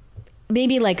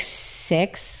 Maybe like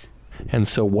 6. And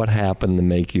so what happened to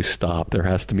make you stop? There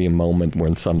has to be a moment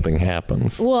when something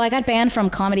happens. Well, I got banned from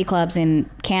comedy clubs in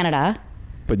Canada.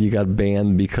 But you got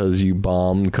banned because you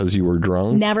bombed because you were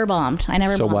drunk? Never bombed. I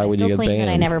never bombed. So why would you get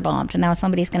banned? I never bombed. And now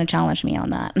somebody's going to challenge me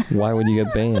on that. Why would you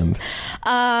get banned?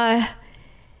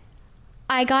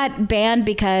 I got banned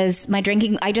because my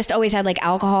drinking, I just always had like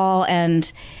alcohol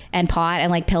and pot and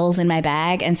like pills in my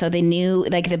bag. And so they knew,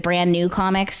 like the brand new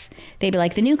comics, they'd be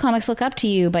like, the new comics look up to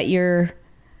you, but you're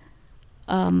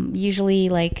usually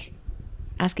like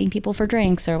asking people for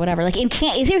drinks or whatever. Like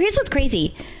here's what's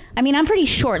crazy. I mean, I'm pretty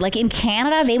short. Like in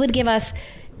Canada, they would give us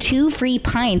 2 free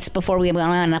pints before we went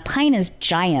on. And a pint is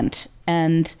giant.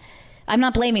 And I'm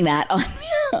not blaming that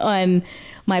on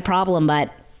my problem,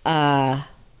 but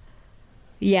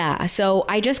yeah. So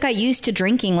I just got used to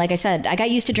drinking. Like I said, I got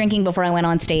used to drinking before I went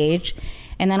on stage.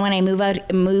 And then when I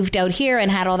moved out here and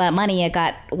had all that money, it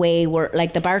got way worse.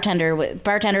 Like the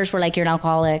bartenders were like, you're an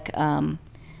alcoholic.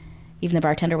 Even the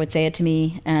bartender would say it to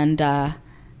me. And I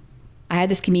had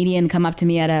this comedian come up to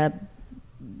me at a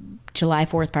July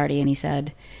 4th party and he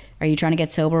said, are you trying to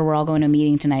get sober? We're all going to a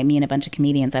meeting tonight, me and a bunch of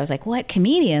comedians. I was like, what?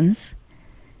 Comedians?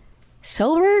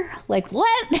 Sober? Like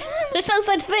what? There's no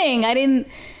such thing. I didn't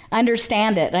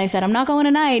understand it. And I said, I'm not going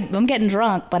tonight. I'm getting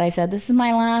drunk. But I said, this is the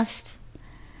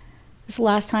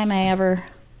last time I ever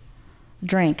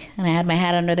drink. And I had my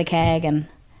hat under the keg and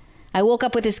I woke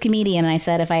up with this comedian and I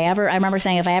said, I remember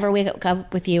saying, if I ever wake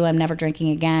up with you, I'm never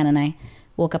drinking again. And I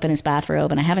woke up in his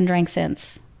bathrobe and I haven't drank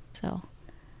since. So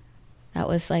that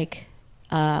was like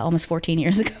almost 14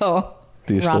 years ago.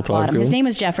 Do you still talk to him? His name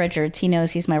is Jeff Richards. He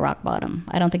knows he's my rock bottom.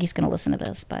 I don't think he's going to listen to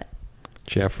this, but.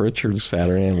 Jeff Richards,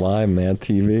 Saturday Night Live, Mad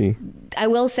TV. I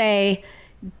will say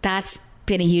that's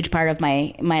been a huge part of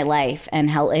my life and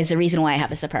is the reason why I have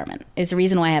this apartment. It's the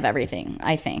reason why I have everything,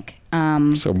 I think.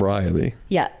 Sobriety.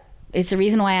 Yeah. It's the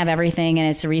reason why I have everything, and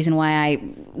it's the reason why I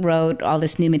wrote all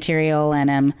this new material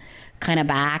and I'm kind of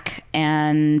back.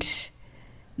 And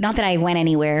not that I went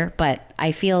anywhere, but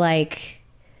I just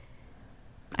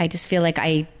feel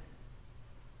like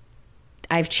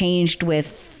I've changed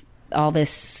with all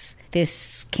this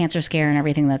cancer scare and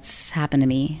everything that's happened to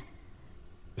me.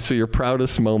 So your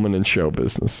proudest moment in show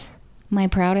business? My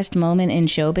proudest moment in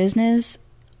show business,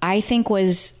 I think,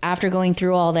 was after going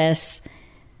through all this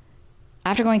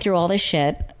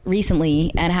shit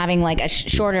recently and having like a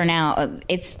shorter now,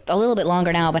 it's a little bit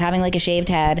longer now, but having like a shaved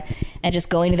head and just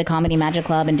going to the Comedy Magic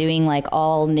Club and doing like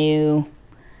all new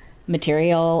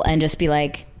material and just be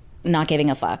like, not giving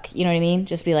a fuck. You know what I mean?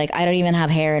 Just be like, I don't even have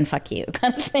hair and fuck you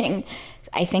kind of thing.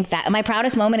 I think that my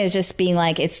proudest moment is just being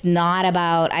like, it's not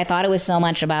about, I thought it was so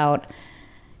much about,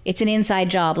 it's an inside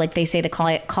job. Like they say, the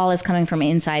call is coming from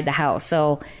inside the house.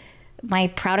 So my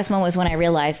proudest moment was when I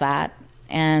realized that.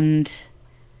 And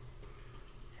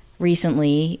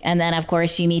recently, and then of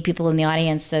course you meet people in the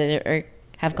audience that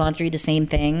have gone through the same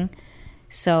thing.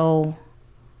 So,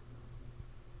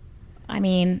 I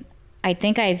mean, I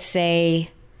think I'd say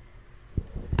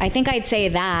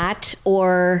that,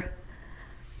 or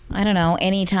I don't know,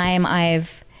 anytime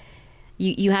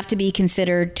you have to be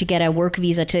considered to get a work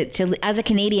visa to as a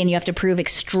Canadian, you have to prove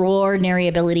extraordinary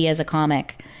ability as a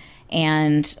comic.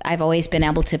 And I've always been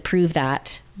able to prove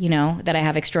that, that I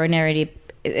have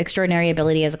extraordinary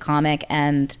ability as a comic.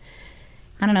 And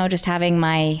I don't know, just having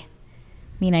I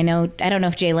don't know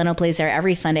if Jay Leno plays there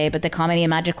every Sunday, but the Comedy and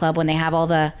Magic Club, when they have all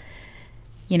the,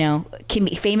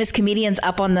 famous comedians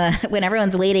up on when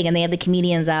everyone's waiting and they have the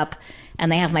comedians up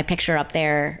and they have my picture up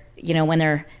there, when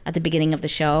they're at the beginning of the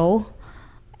show,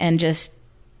 and just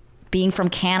being from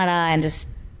Canada and just,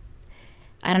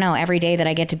 I don't know, every day that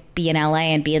I get to be in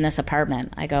LA and be in this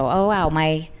apartment, I go, oh wow,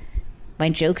 my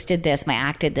jokes did this, my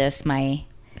act did this, my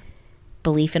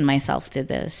belief in myself did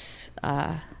this.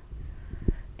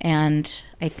 And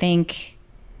I think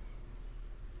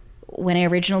when I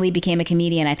originally became a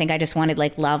comedian, I think I just wanted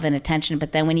like love and attention.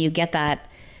 But then when you get that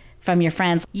from your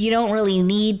friends, you don't really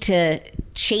need to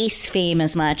chase fame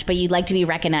as much, but you'd like to be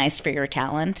recognized for your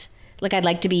talent. Like I'd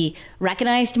like to be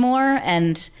recognized more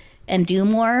and do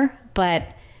more, but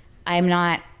you're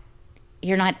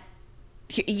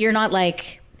not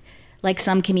like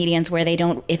some comedians where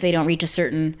if they don't reach a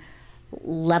certain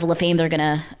level of fame, they're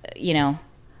gonna,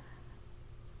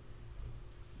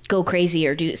 go crazy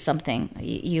or do something.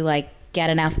 You like get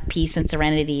enough peace and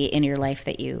serenity in your life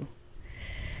that you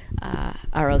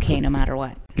are okay no matter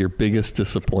what. Your biggest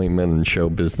disappointment in show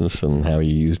business and how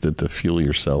you used it to fuel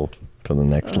yourself to the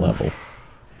next level.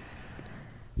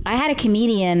 I had a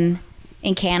comedian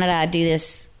in Canada have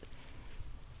this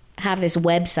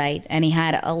website, and he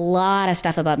had a lot of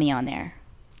stuff about me on there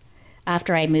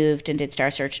after I moved and did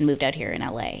Star Search and moved out here in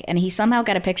LA. And he somehow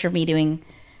got a picture of me doing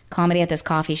comedy at this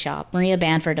coffee shop. Maria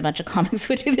Banford, a bunch of comics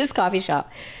would do this coffee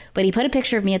shop. But he put a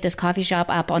picture of me at this coffee shop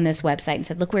up on this website and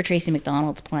said, look where Tracy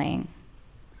McDonald's playing.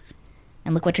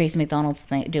 And look what Tracy McDonald's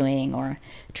doing. Or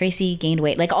Tracy gained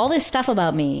weight. Like all this stuff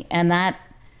about me. And that,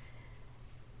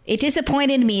 it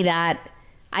disappointed me that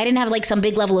I didn't have like some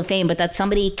big level of fame, but that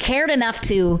somebody cared enough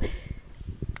to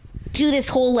do this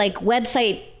whole like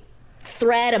website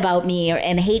thread about me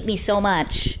and hate me so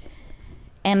much.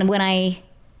 And when I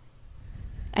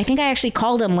think I actually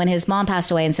called him when his mom passed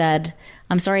away and said,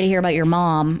 I'm sorry to hear about your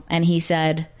mom. And he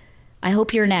said, I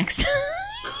hope you're next.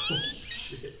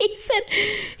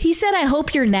 He said, I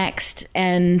hope you're next.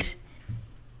 And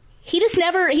he just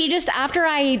after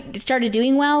I started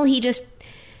doing well, he just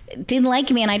didn't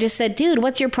like me. And I just said, dude,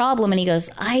 what's your problem? And he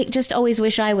goes, I just always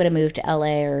wish I would have moved to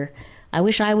LA, or I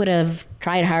wish I would have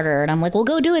tried harder. And I'm like, well,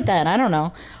 go do it then. I don't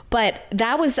know. But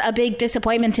that was a big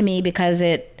disappointment to me, because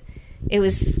it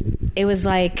was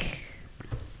like,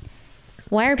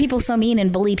 why are people so mean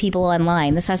and bully people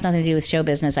online? This has nothing to do with show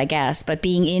business, I guess. But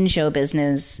being in show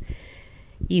business,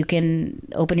 you can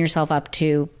open yourself up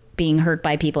to being hurt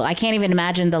by people. I can't even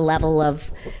imagine the level of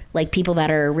like people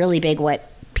that are really big, what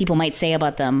people might say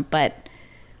about them. But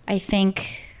I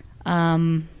think,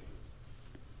 I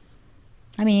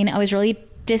was really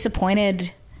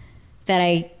disappointed that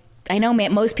I know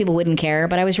most people wouldn't care,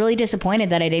 but I was really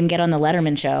disappointed that I didn't get on the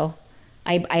Letterman show.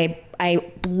 I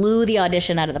blew the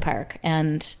audition out of the park,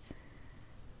 and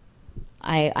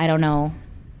I don't know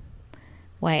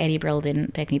why Eddie Brill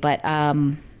didn't pick me, but I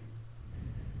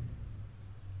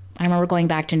remember going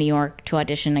back to New York to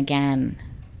audition again,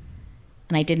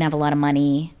 and I didn't have a lot of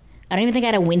money. I don't even think I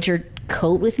had a winter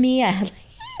coat with me. And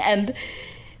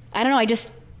I don't know, I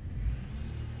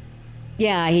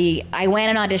went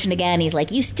and auditioned again. He's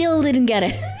like, you still didn't get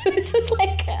it. It's just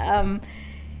like,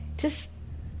 just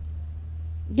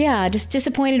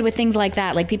disappointed with things like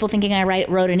that. Like people thinking I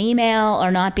wrote an email,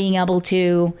 or not being able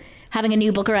to, having a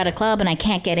new booker at a club and I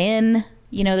can't get in.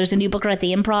 There's a new booker at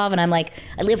the Improv, and I'm like,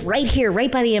 I live right here,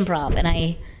 right by the Improv. And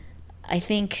I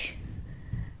think,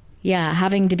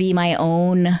 having to be my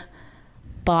own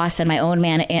boss and my own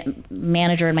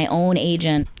manager and my own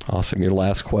agent. Awesome. Your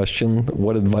last question.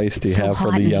 What advice do you have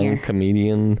for the young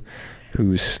comedian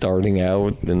who's starting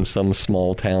out in some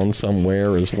small town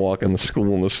somewhere, is walking to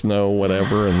school in the snow,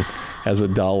 whatever, and has a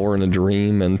dollar and a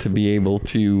dream, and to be able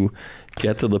to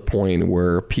get to the point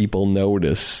where people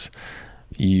notice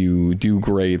You do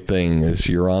great things.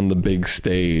 You're on the big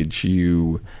stage.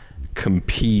 You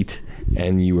compete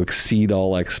and you exceed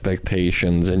all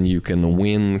expectations, and you can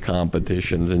win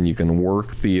competitions, and you can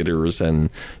work theaters, and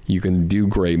you can do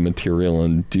great material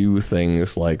and do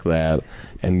things like that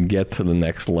and get to the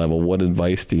next level. What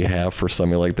advice do you have for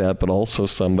somebody like that, but also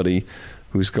somebody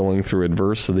who's going through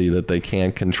adversity that they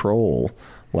can't control,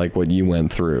 like what you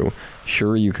went through?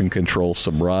 Sure, you can control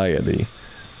sobriety,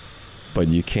 but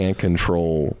you can't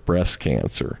control breast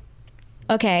cancer.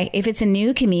 Okay, if it's a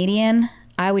new comedian,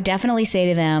 I would definitely say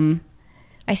to them,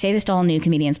 I say this to all new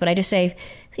comedians, but I just say,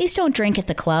 please don't drink at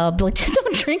the club. Like, just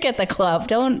don't drink at the club.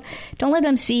 Don't let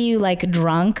them see you like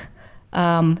drunk.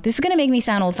 This is going to make me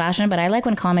sound old fashioned, but I like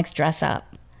when comics dress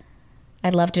up.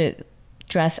 I'd love to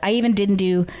dress. I even didn't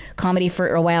do comedy for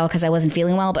a while because I wasn't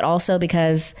feeling well, but also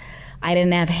because I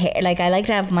didn't have hair. Like, I like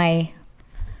to have my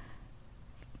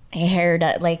hair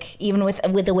done, like even with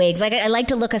the wigs. Like, I like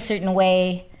to look a certain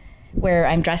way where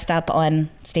I'm dressed up on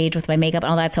stage with my makeup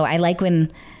and all that. So I like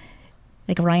when,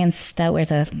 like, Ryan Stout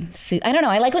wears a suit. I don't know.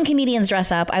 I like when comedians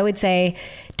dress up. I would say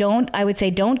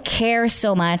don't care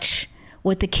so much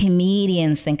what the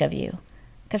comedians think of you,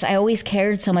 because I always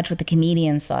cared so much what the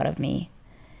comedians thought of me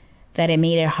that it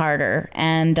made it harder.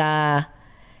 And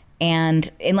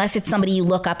unless it's somebody you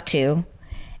look up to,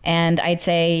 and I'd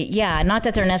say, yeah, not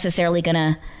that they're necessarily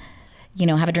gonna,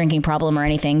 have a drinking problem or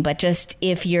anything, but just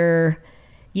if you're,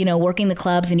 working the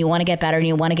clubs and you want to get better and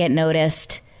you want to get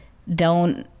noticed,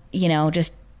 don't,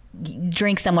 just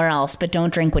drink somewhere else, but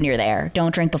don't drink when you're there.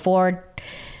 Don't drink before.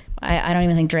 I don't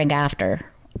even think drink after.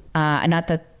 Not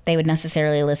that they would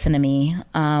necessarily listen to me.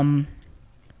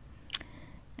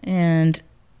 And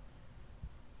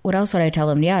what else would I tell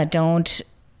them? Yeah, don't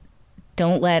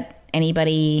let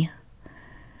anybody,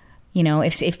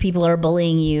 if people are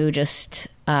bullying you, just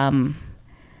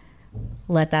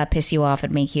let that piss you off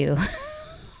and make you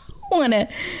want to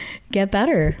get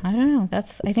better. I don't know.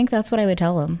 I think that's what I would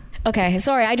tell them. Okay,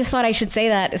 sorry. I just thought I should say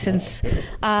that since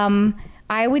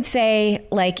I would say,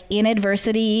 like, in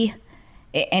adversity,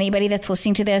 anybody that's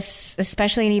listening to this,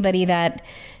 especially anybody that,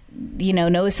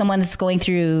 knows someone that's going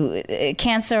through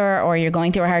cancer, or you're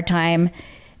going through a hard time,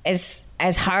 as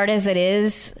hard as it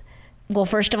is, well,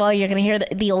 first of all, you're going to hear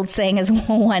the old saying is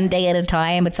one day at a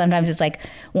time, but sometimes it's like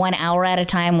 1 hour at a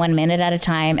time, 1 minute at a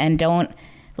time. And don't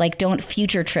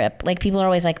future trip. Like, people are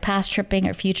always like past tripping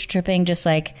or future tripping. Just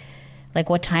like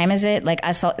what time is it? Like,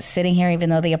 I saw sitting here, even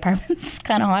though the apartment's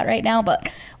kind of hot right now, but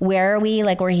where are we?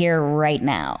 Like, we're here right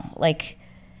now. Like,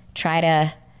 try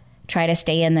to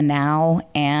stay in the now,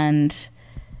 and,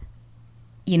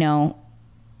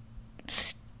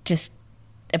 just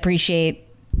appreciate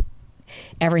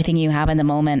everything you have in the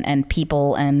moment and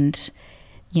people, and,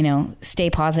 stay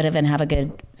positive and have a good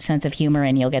sense of humor,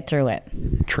 and you'll get through it.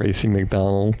 Tracy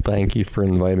McDonald, thank you for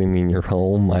inviting me in your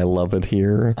home. I love it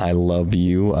here. I love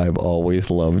you. I've always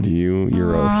loved you.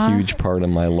 You're a huge part of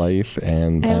my life,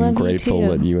 and I'm grateful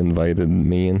that you invited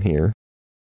me in here.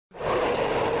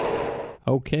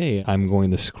 Okay, I'm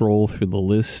going to scroll through the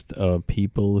list of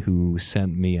people who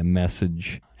sent me a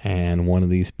message, and one of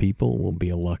these people will be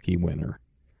a lucky winner.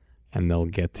 And they'll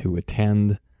get to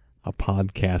attend a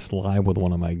podcast live with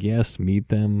one of my guests, meet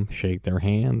them, shake their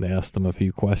hand, ask them a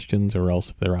few questions, or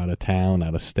else if they're out of town,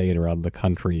 out of state, or out of the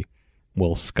country,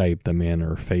 we'll Skype them in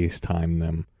or FaceTime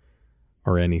them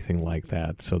or anything like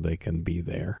that so they can be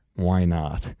there. Why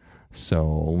not? So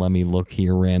let me look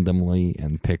here randomly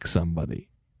and pick somebody.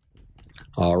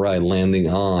 All right, landing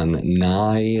on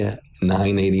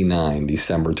 989,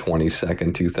 December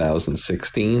 22nd,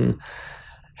 2016.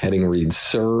 Heading reads,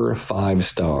 Sir, 5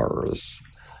 stars.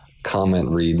 Comment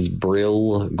reads,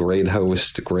 Brill, great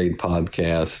host, great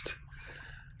podcast,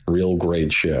 real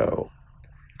great show.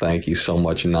 Thank you so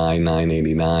much,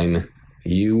 989.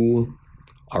 You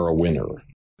are a winner.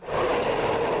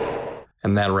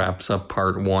 And that wraps up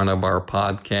part 1 of our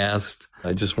podcast.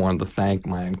 I just wanted to thank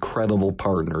my incredible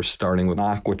partners, starting with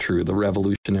AquaTrue, the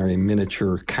revolutionary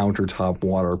miniature countertop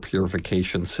water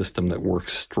purification system that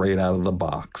works straight out of the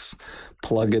box.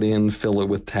 Plug it in, fill it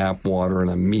with tap water, and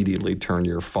immediately turn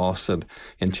your faucet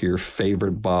into your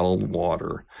favorite bottled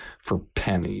water for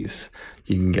pennies.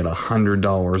 You can get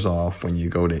 $100 off when you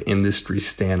go to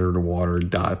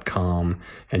industrystandardwater.com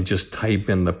and just type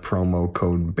in the promo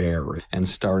code BEAR and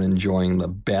start enjoying the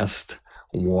best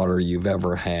water you've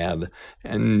ever had,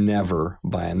 and never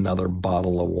buy another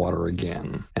bottle of water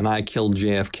again. And I Killed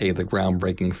JFK, the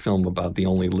groundbreaking film about the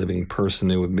only living person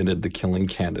who admitted to killing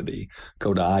Kennedy.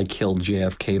 Go to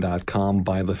ikilledjfk.com,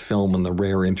 buy the film and the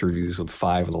rare interviews with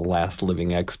 5 of the last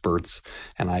living experts,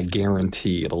 and I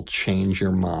guarantee it'll change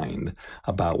your mind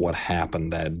about what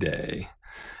happened that day.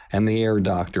 And the Air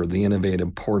Doctor, the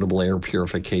innovative portable air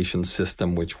purification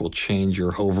system which will change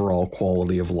your overall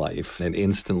quality of life. It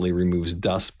instantly removes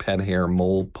dust, pet hair,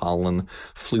 mold, pollen,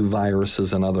 flu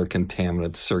viruses, and other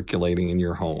contaminants circulating in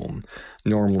your home.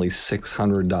 Normally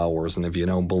 $600, and if you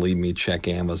don't believe me, check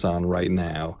Amazon right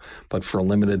now. But for a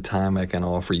limited time, I can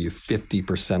offer you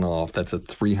 50% off. That's a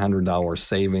 $300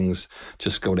 savings.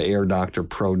 Just go to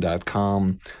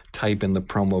airdoctorpro.com, type in the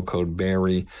promo code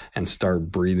Barry, and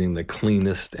start breathing the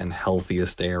cleanest and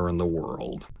healthiest air in the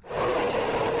world.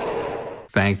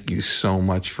 Thank you so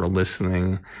much for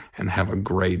listening, and have a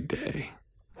great day.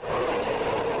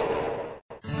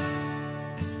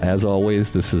 As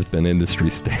always, this has been Industry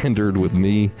Standard with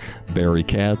me, Barry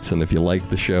Katz. And if you like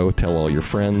the show, tell all your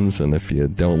friends. And if you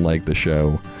don't like the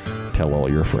show, tell all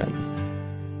your friends.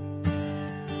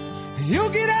 You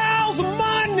get all the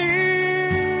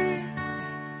money,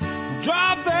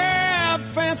 drive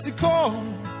that fancy car.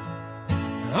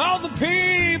 All the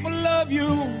people love you,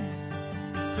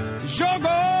 'cause you're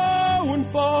going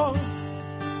far.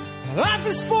 Life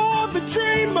is for the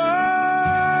dreamer.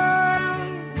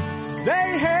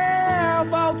 They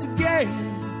have all to gain.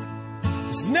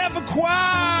 It's never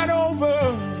quite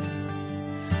over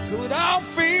till it all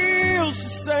feels the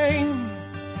same.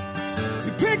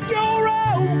 You pick your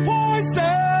own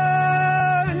poison,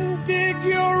 dig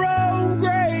your own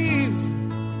grave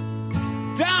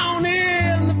down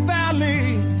in the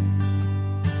valley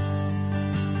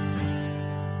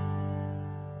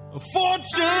of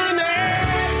fortune.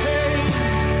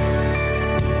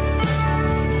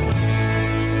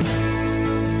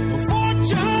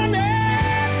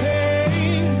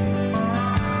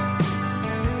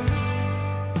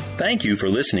 Thank you for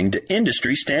listening to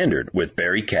Industry Standard with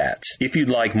Barry Katz. If you'd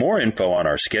like more info on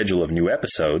our schedule of new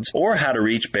episodes or how to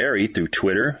reach Barry through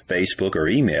Twitter, Facebook, or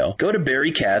email, go to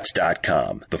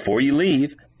barrykatz.com. Before you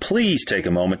leave, please take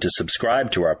a moment to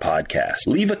subscribe to our podcast,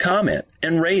 leave a comment,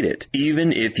 and rate it,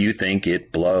 even if you think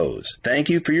it blows. Thank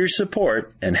you for your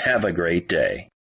support, and have a great day.